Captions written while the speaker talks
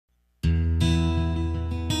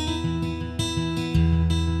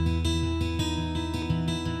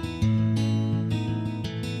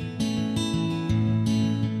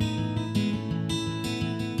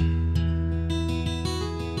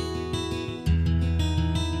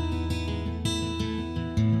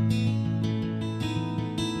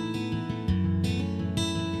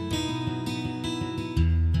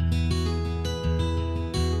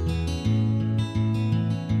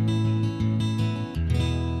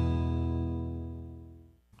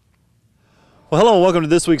Well, hello and welcome to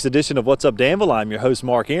this week's edition of What's Up Danville. I'm your host,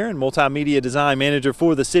 Mark Aaron, Multimedia Design Manager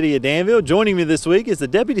for the City of Danville. Joining me this week is the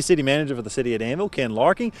Deputy City Manager for the City of Danville, Ken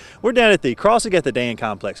Larking. We're down at the Crossing at the Dan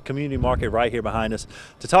Complex Community Market right here behind us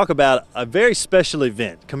to talk about a very special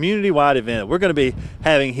event, community-wide event we're going to be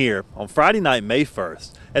having here on Friday night, May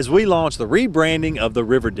 1st, as we launch the rebranding of the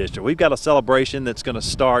River District. We've got a celebration that's going to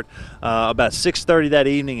start about 6:30 that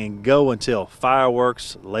evening and go until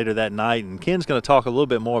fireworks later that night. And Ken's going to talk a little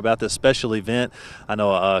bit more about this special event. I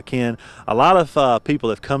know, Ken, a lot of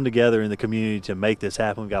people have come together in the community to make this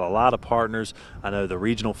happen. We've got a lot of partners. I know the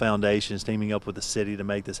regional foundations teaming up with the city to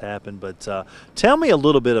make this happen. But tell me a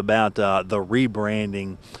little bit about the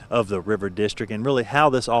rebranding of the River District and really how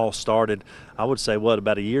this all started. I would say, what,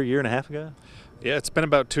 about a year and a half ago? Yeah, it's been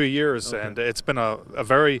about 2 years, Okay. and it's been a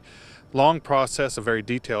very long process, a very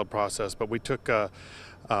detailed process. But we took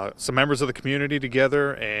some members of the community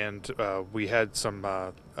together, and we had some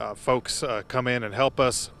folks come in and help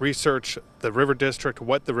us research the River District,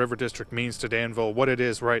 what the River District means to Danville, what it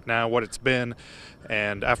is right now, what it's been.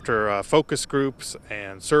 And after focus groups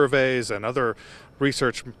and surveys and other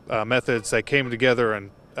research methods, they came together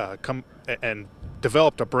and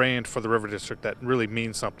developed a brand for the River District that really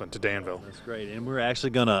means something to Danville. That's great. And we're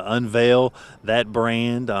actually going to unveil that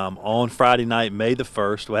brand on Friday night, May the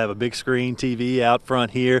 1st. We'll have a big screen TV out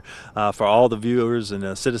front here for all the viewers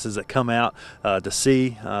and citizens that come out to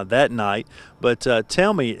see that night. But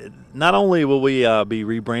tell me, not only will we be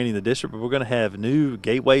rebranding the district, but we're going to have new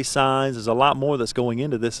gateway signs. There's a lot more that's going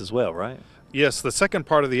into this as well, right? Yes, the second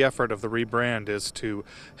part of the effort of the rebrand is to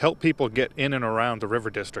help people get in and around the River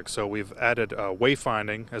District. So we've added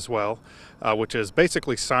wayfinding as well, which is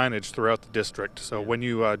basically signage throughout the district. So when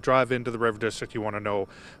you drive into the River District, you want to know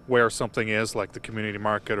where something is, like the community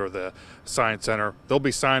market or the science center. There'll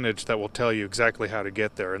be signage that will tell you exactly how to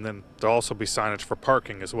get there, and then there'll also be signage for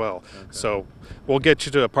parking as well. Okay. So we'll get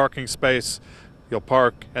you to a parking space, you'll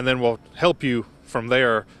park, and then we'll help you from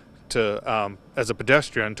there to, as a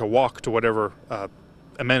pedestrian, to walk to whatever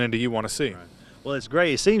amenity you want to see. Right. Well, it's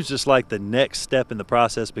great. It seems just like the next step in the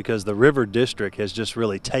process because the River District has just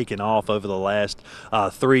really taken off over the last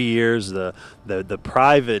 3 years. The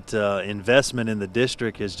private investment in the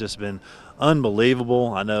district has just been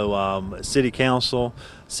unbelievable. I know City Council,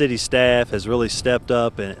 city staff has really stepped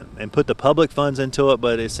up and put the public funds into it,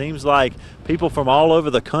 but it seems like people from all over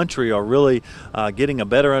the country are really getting a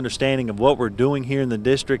better understanding of what we're doing here in the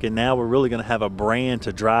district, and now we're really going to have a brand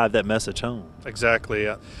to drive that message home. Exactly.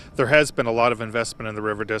 There has been a lot of investment in the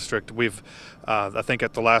River District. We've, I think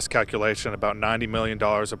at the last calculation, about $90 million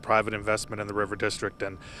of private investment in the River District,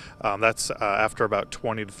 and that's after about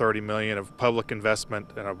 20 to 30 million of public investment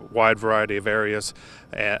in a wide variety of areas,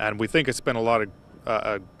 and we think it's been a lot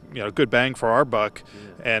of good bang for our buck,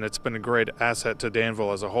 and it's been a great asset to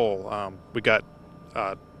Danville as a whole. We got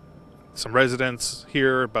some residents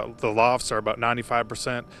here, about the lofts are about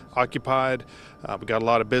 95% occupied. We got a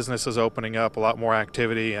lot of businesses opening up, a lot more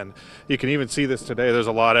activity, and you can even see this today. There's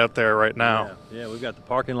a lot out there right now. Yeah, we've got the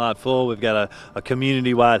parking lot full. We've got a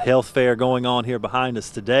community-wide health fair going on here behind us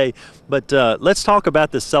today. But let's talk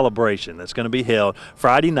about this celebration that's going to be held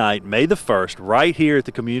Friday night, May the 1st, right here at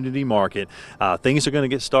the community market. Things are going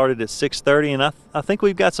to get started at 6:30, and I think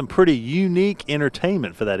we've got some pretty unique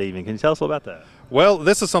entertainment for that evening. Can you tell us a little about that? Well,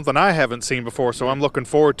 this is something I haven't seen before, so I'm looking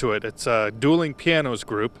forward to it. It's a Dueling Pianos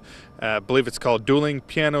group. I believe it's called Dueling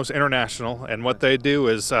Pianos International, and what they do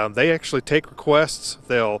is they actually take requests.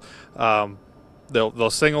 They'll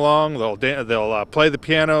sing along. They'll play the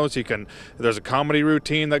pianos. There's a comedy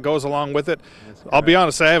routine that goes along with it. I'll be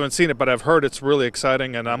honest, I haven't seen it, but I've heard it's really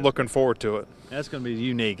exciting, and I'm looking forward to it. That's going to be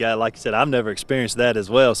unique. Like I said, I've never experienced that as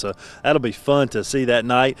well, so that'll be fun to see that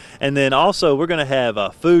night. And then also we're going to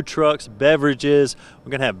have food trucks, beverages.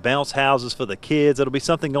 We're going to have bounce houses for the kids. It'll be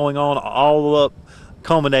something going on all up,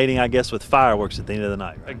 culminating, I guess, with fireworks at the end of the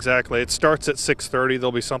night. Right? Exactly. It starts at 6:30.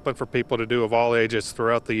 There'll be something for people to do of all ages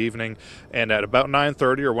throughout the evening. And at about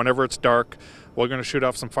 9:30 or whenever it's dark, we're going to shoot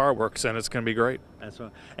off some fireworks, and it's going to be great. That's right.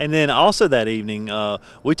 And then also that evening,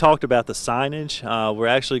 we talked about the signage. We're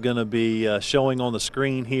actually going to be showing on the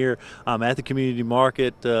screen here at the community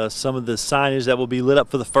market some of the signage that will be lit up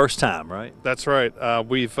for the first time, right? That's right.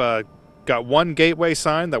 We've got one gateway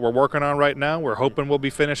sign that we're working on right now. We're hoping we'll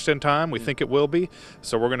be finished in time. We think it will be.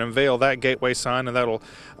 So we're going to unveil that gateway sign, and that'll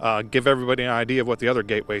give everybody an idea of what the other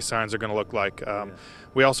gateway signs are going to look like.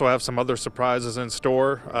 we also have some other surprises in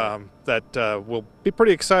store that will be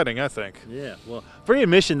pretty exciting, I think. Yeah, well, free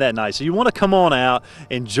admission that night, so you want to come on out,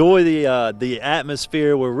 enjoy the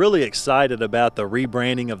atmosphere. We're really excited about the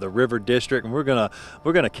rebranding of the River District, and we're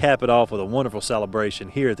gonna cap it off with a wonderful celebration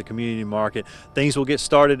here at the community market. Things will get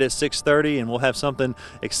started at 6:30, and we'll have something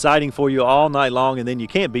exciting for you all night long. And then you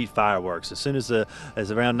can't beat fireworks. As soon as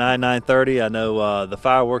around 9:30, I know the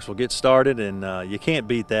fireworks will get started, and you can't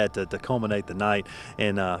beat that to culminate the night.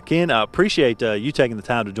 And Ken, I appreciate you taking the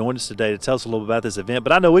time to join us today to tell us a little about this event.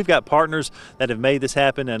 But I know we've got partners that have made this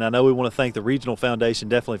happen, and I know we want to thank the Regional Foundation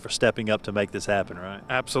definitely for stepping up to make this happen, right?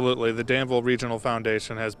 Absolutely. The Danville Regional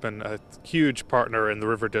Foundation has been a huge partner in the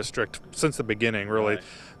River District since the beginning, really.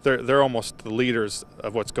 Right. They're almost the leaders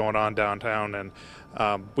of what's going on downtown, and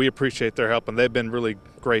we appreciate their help, and they've been really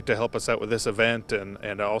great to help us out with this event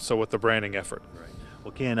and also with the branding effort. Right.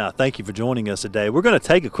 Well, Ken, thank you for joining us today. We're going to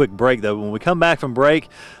take a quick break, though. When we come back from break,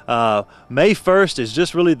 May 1st is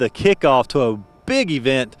just really the kickoff to a big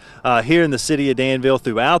event here in the city of Danville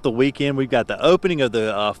throughout the weekend. We've got the opening of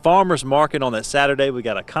the farmers market on that Saturday. We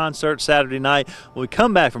got a concert Saturday night. When we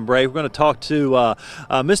come back from break, we're going to talk to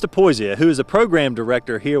Mr. Poisia, who is a program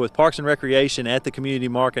director here with Parks and Recreation at the community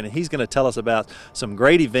market, and he's going to tell us about some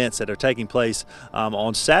great events that are taking place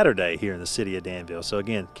on Saturday here in the city of Danville. So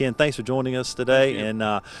again, Ken, thanks for joining us today, and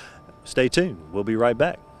stay tuned. We'll be right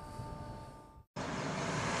back.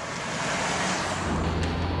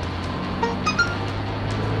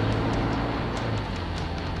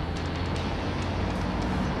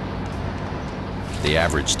 The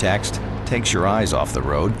average text takes your eyes off the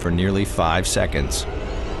road for nearly 5 seconds.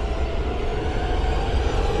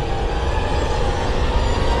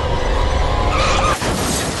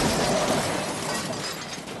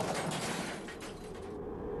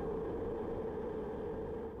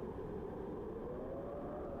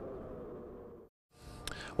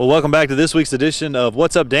 Well, welcome back to this week's edition of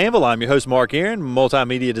What's Up Danville. I'm your host, Mark Aaron,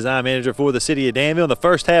 Multimedia Design Manager for the City of Danville. In the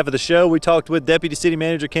first half of the show, we talked with Deputy City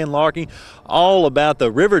Manager Ken Larking all about the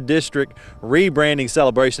River District rebranding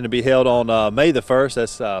celebration to be held on May the 1st.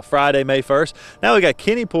 That's Friday, May 1st. Now we got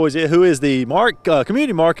Kenny Poisia, who is the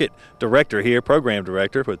Community Market Director here, Program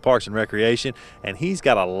Director with Parks and Recreation, and he's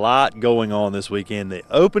got a lot going on this weekend. The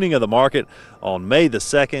opening of the market on May the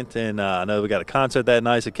 2nd, and I know we got a concert that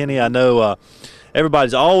night. So, Kenny, I know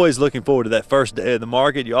everybody's always looking forward to that first day of the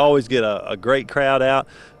market. You always get a great crowd out.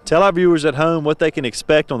 Tell our viewers at home what they can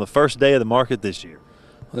expect on the first day of the market this year.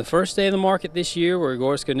 Well, the first day of the market this year, we're of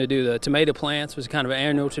course going to do the tomato plants, which is kind of an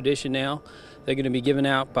annual tradition now. They're going to be given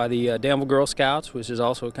out by the Danville Girl Scouts, which is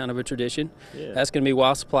also kind of a tradition. Yeah. That's going to be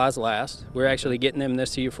while supplies last. We're actually getting them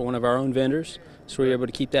this year for one of our own vendors, so we're able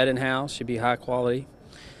to keep that in-house. Should be high quality.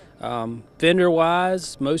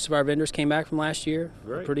 Vendor-wise, most of our vendors came back from last year.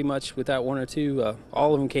 Great. Pretty much without one or two,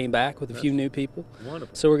 all of them came back with a few new people.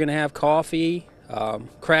 Wonderful. So we're going to have coffee,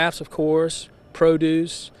 crafts, of course,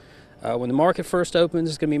 produce. When the market first opens,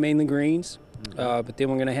 it's going to be mainly greens, but then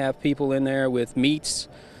we're going to have people in there with meats.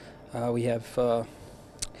 We have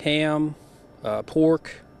ham,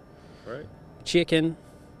 pork, right, chicken.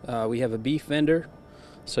 We have a beef vendor,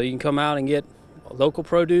 so you can come out and get local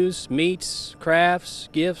produce, meats, crafts,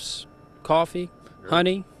 gifts, coffee,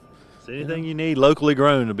 honey. So anything you need locally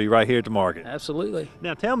grown will be right here at the market. Absolutely.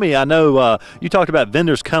 Now tell me, I know you talked about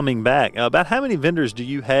vendors coming back. About how many vendors do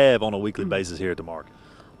you have on a weekly basis here at the market?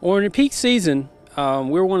 Well, in the peak season,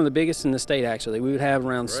 we're one of the biggest in the state, actually. We would have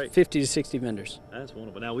around 50 to 60 vendors. That's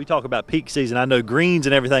wonderful. Now, we talk about peak season. I know greens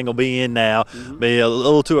and everything will be in now. Be a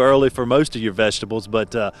little too early for most of your vegetables,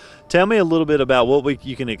 but tell me a little bit about what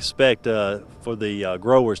you can expect for the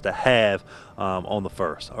growers to have on the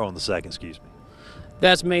 1st, or on the 2nd, excuse me.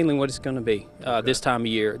 That's mainly what it's going to be this time of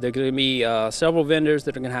year. There are going to be several vendors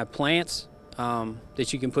that are going to have plants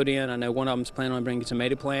that you can put in. I know one of them's planning on bringing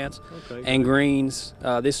tomato plants and greens.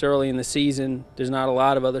 This early in the season, there's not a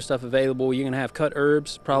lot of other stuff available. You're going to have cut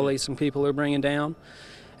herbs, probably some people are bringing down.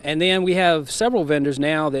 And then we have several vendors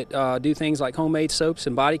now that do things like homemade soaps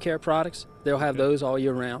and body care products. They'll have those all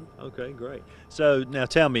year round. Okay, great. So now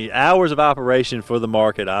tell me, hours of operation for the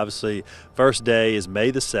market. Obviously, first day is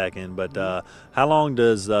May the 2nd, but how long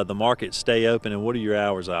does the market stay open, and what are your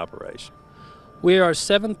hours of operation? We are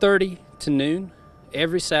 7:30 to noon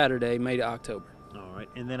every Saturday, May to October. All right.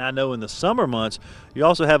 And then I know in the summer months, you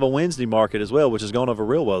also have a Wednesday market as well, which has gone over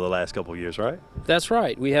real well the last couple of years, right? That's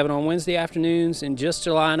right. We have it on Wednesday afternoons in just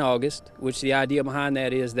July and August, which the idea behind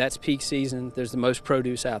that is that's peak season. There's the most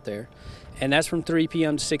produce out there. And that's from 3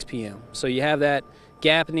 p.m. to 6 p.m. So you have that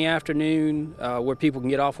gap in the afternoon where people can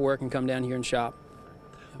get off work and come down here and shop.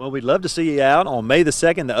 Well, we'd love to see you out on May the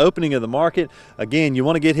 2nd, the opening of the market. Again, you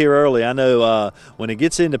want to get here early. I know when it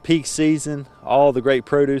gets into peak season, all the great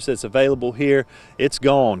produce that's available here, it's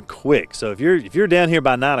gone quick. So if you're down here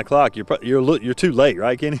by 9 o'clock, you're too late,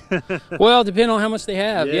 right, Kenny? Well, depending on how much they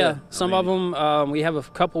have. Yeah. Some I mean, of them, we have a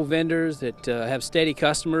couple vendors that have steady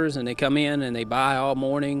customers, and they come in and they buy all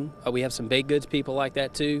morning. We have some baked goods people like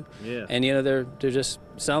that too. Yeah. And they're just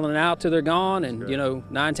selling it out till they're gone, and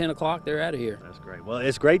 9, 10 o'clock they're out of here. That's great. Well,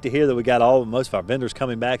 it's great to hear that we got most of our vendors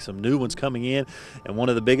coming back, some new ones coming in, and one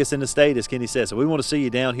of the biggest in the state, as Kenny said. So we want to see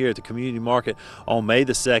you down here at the community market on May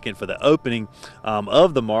the 2nd for the opening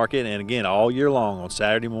of the market, and again all year long on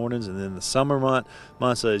Saturday mornings, and then the summer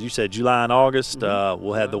months, as you said, July and August,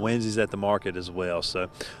 we'll have the Wednesdays at the market as well. So,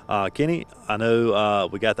 Kenny, I know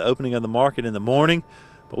we got the opening of the market in the morning,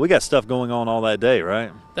 but we got stuff going on all that day,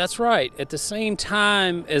 right? That's right. At the same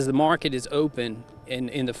time as the market is open,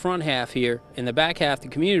 in the front half here, in the back half, the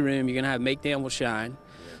community room, you're going to have Make Danville Shine.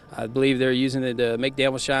 I believe they're using the Make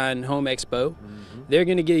Danville Shine Home Expo. They're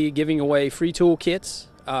going to be giving away free tool kits.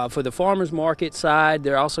 For the farmers market side,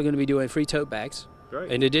 they're also going to be doing free tote bags.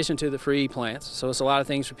 Great. In addition to the free plants. So it's a lot of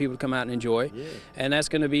things for people to come out and enjoy. Yeah. And that's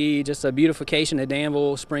going to be just a beautification of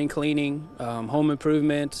Danville, spring cleaning, home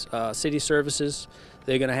improvement, city services.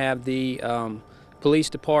 They're going to have the police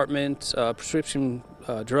department, prescription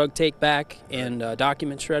drug take back, and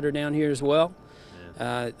document shredder down here as well.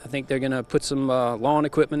 I think they're going to put some lawn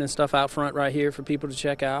equipment and stuff out front right here for people to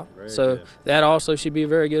check out. That also should be a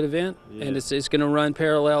very good event, and it's going to run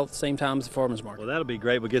parallel at the same time as the farmers market. Well, that'll be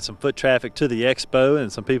great. We'll get some foot traffic to the expo,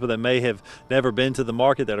 and some people that may have never been to the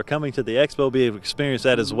market that are coming to the expo will be able to experience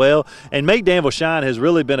that as well. And Make Danville Shine has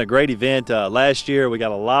really been a great event. Last year we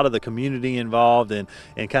got a lot of the community involved in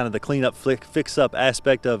kind of the cleanup, fix-up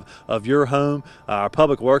aspect of your home. Our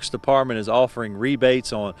Public Works Department is offering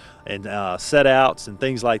rebates on set-outs and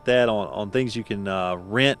things like that on things you can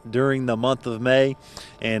rent during the month of May,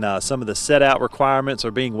 and some of the set-out requirements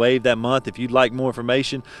are being waived that month. If you'd like more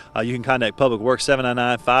information, you can contact Public Works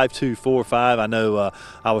 799-5245. I know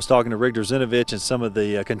I was talking to Rigdor Zinovich, and some of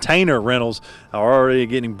the container rentals are already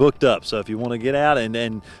getting booked up. So if you want to get out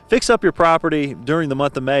and fix up your property during the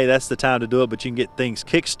month of May, that's the time to do it. But you can get things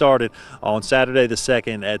kick-started on Saturday the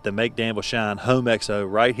 2nd at the Make Danville Shine Home Expo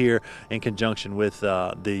right here in conjunction with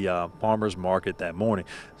the farmers market that morning.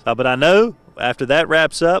 But I know after that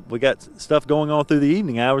wraps up, we got stuff going on through the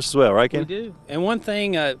evening hours as well, right, Ken? We do. And one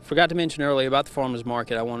thing I forgot to mention earlier about the farmers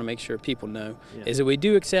market, I want to make sure people know, is that we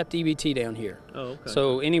do accept EBT down here. Oh, okay.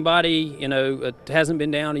 So anybody hasn't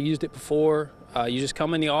been down or used it before, you just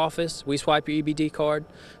come in the office, we swipe your EBT card,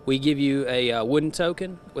 we give you a wooden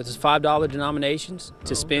token with $5 denominations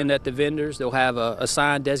to spend at the vendors. They'll have a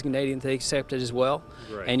sign designating that they accept it as well.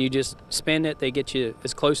 Right. And you just spend it. They get you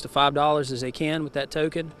as close to $5 as they can with that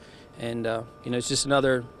token. And it's just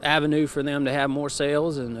another avenue for them to have more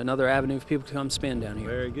sales, and another avenue for people to come spend down here.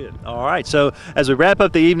 Very good. All right. So as we wrap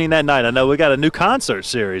up the evening that night, I know we got a new concert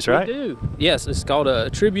series, right? We do. Yes, it's called a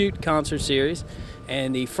tribute concert series,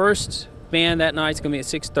 and the first band that night is going to be at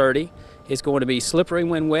 6:30. It's going to be Slippery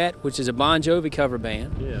When Wet, which is a Bon Jovi cover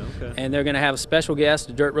band. Yeah, okay. And they're going to have a special guest,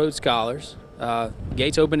 the Dirt Road Scholars.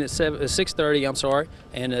 Gates open at 6:30, I'm sorry,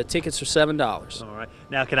 and tickets are $7. All right.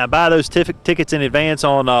 Now, can I buy those tickets in advance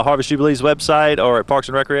on Harvest Jubilee's website or at Parks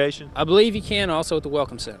and Recreation? I believe you can, also at the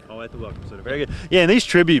Welcome Center. Oh, at the Welcome Center. Very good. Yeah, and these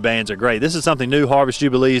tribute bands are great. This is something new Harvest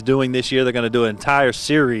Jubilee is doing this year. They're going to do an entire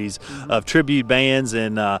series of tribute bands,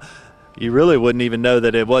 and you really wouldn't even know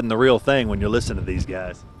that it wasn't the real thing when you listen to these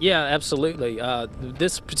guys. Yeah, absolutely.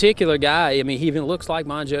 This particular guy, I mean, he even looks like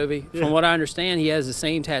Bon Jovi. Yeah. From what I understand, he has the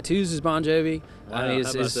same tattoos as Bon Jovi. Wow, I mean,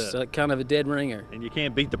 it's kind of a dead ringer. And you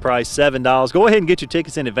can't beat the price, $7. Go ahead and get your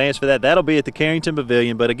tickets in advance for that. That'll be at the Carrington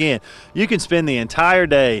Pavilion. But again, you can spend the entire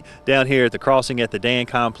day down here at the crossing at the Dan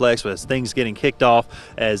Complex with things getting kicked off,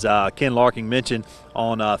 as Ken Larking mentioned,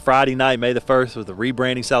 on Friday night, May the 1st, with the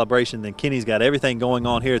rebranding celebration. Then Kenny's got everything going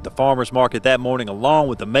on here at the Farmers Market that morning, along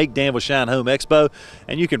with the Make Danville Shine Home Expo.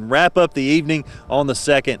 And you can wrap up the evening on the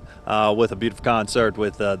 2nd with a beautiful concert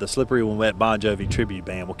with the Slippery When Wet Bon Jovi Tribute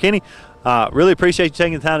Band. Well, Kenny, really appreciate you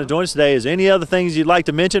taking the time to join us today. Is there any other things you'd like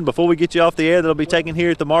to mention before we get you off the air that'll be taken here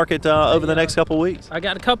at the market over the next couple of weeks? I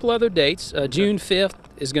got a couple other dates. June 5th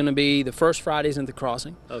is going to be the first Fridays in the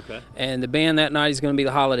Crossing. Okay. And the band that night is going to be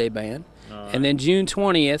the Holiday Band. Right. And then June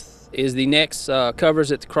 20th is the next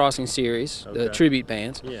Covers at the Crossing series, the tribute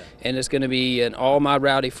bands. Yeah. And it's going to be an All My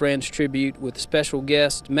Rowdy Friends tribute with special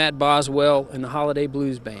guest Matt Boswell and the Holiday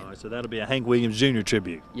Blues Band. All right, so that'll be a Hank Williams Jr.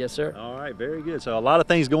 tribute. Yes, sir. All right, very good. So a lot of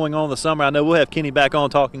things going on in the summer. I know we'll have Kenny back on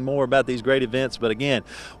talking more about these great events, but again,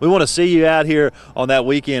 we want to see you out here on that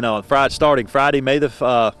weekend on Friday, starting Friday, May the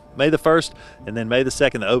 1st, and then May the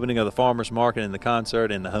 2nd, the opening of the Farmers Market and the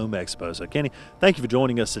concert and the Home Expo. So, Kenny, thank you for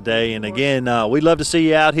joining us today. And again, we'd love to see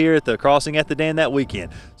you out here at the Crossing at the Dan that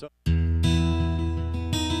weekend. So